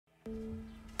Hi,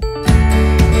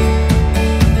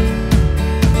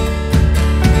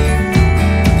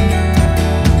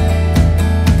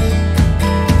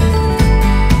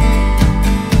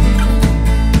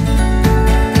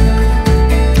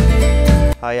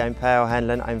 I'm Pa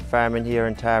O'Hanlon. I'm farming here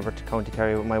in Tarbert, County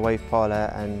Kerry with my wife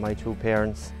Paula and my two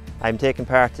parents. I'm taking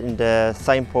part in the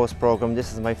Signpost programme.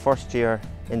 This is my first year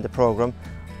in the programme.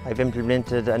 I've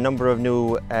implemented a number of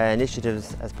new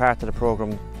initiatives as part of the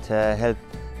programme to help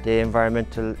the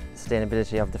environmental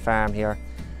sustainability of the farm here.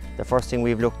 The first thing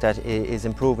we've looked at is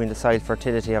improving the soil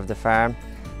fertility of the farm.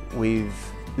 We've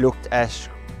looked at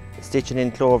stitching in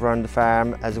clover on the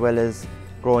farm as well as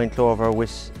growing clover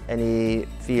with any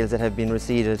fields that have been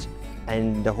reseeded,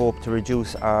 and the hope to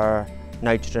reduce our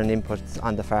nitrogen inputs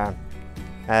on the farm.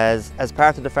 As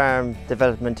part of the farm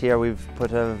development here, we've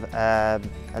put a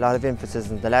lot of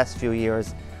emphasis in the last few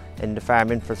years in the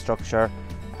farm infrastructure.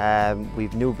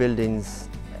 We've new buildings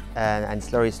and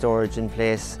slurry storage in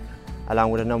place, along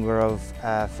with a number of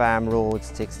farm roads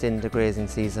to extend the grazing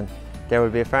season. There will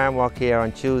be a farm walk here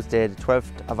on Tuesday, the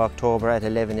 12th of October at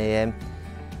 11 AM.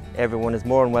 Everyone is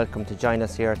more than welcome to join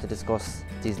us here to discuss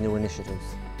these new initiatives.